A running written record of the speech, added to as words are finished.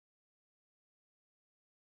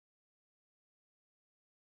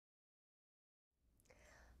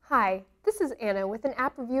Hi, this is Anna with an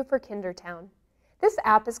app review for Kindertown. This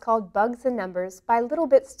app is called Bugs and Numbers by Little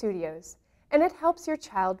Bit Studios, and it helps your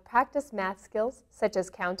child practice math skills such as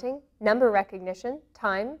counting, number recognition,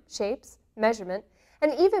 time, shapes, measurement,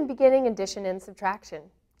 and even beginning addition and subtraction.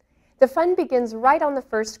 The fun begins right on the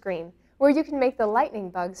first screen, where you can make the lightning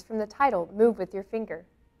bugs from the title move with your finger.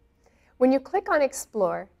 When you click on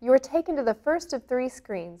Explore, you are taken to the first of 3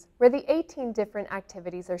 screens where the 18 different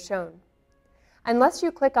activities are shown. Unless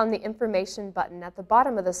you click on the information button at the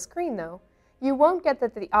bottom of the screen, though, you won't get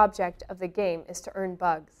that the object of the game is to earn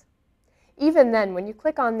bugs. Even then, when you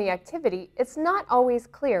click on the activity, it's not always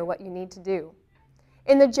clear what you need to do.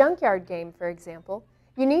 In the junkyard game, for example,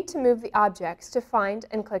 you need to move the objects to find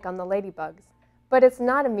and click on the ladybugs, but it's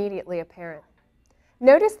not immediately apparent.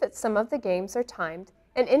 Notice that some of the games are timed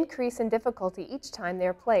and increase in difficulty each time they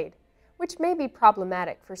are played, which may be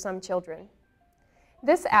problematic for some children.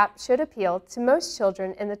 This app should appeal to most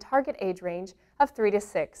children in the target age range of 3 to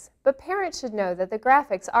 6, but parents should know that the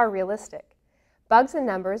graphics are realistic. Bugs and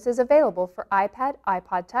Numbers is available for iPad,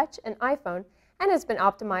 iPod Touch, and iPhone, and has been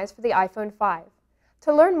optimized for the iPhone 5.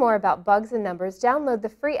 To learn more about Bugs and Numbers, download the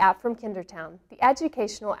free app from Kindertown, the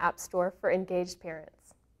educational app store for engaged parents.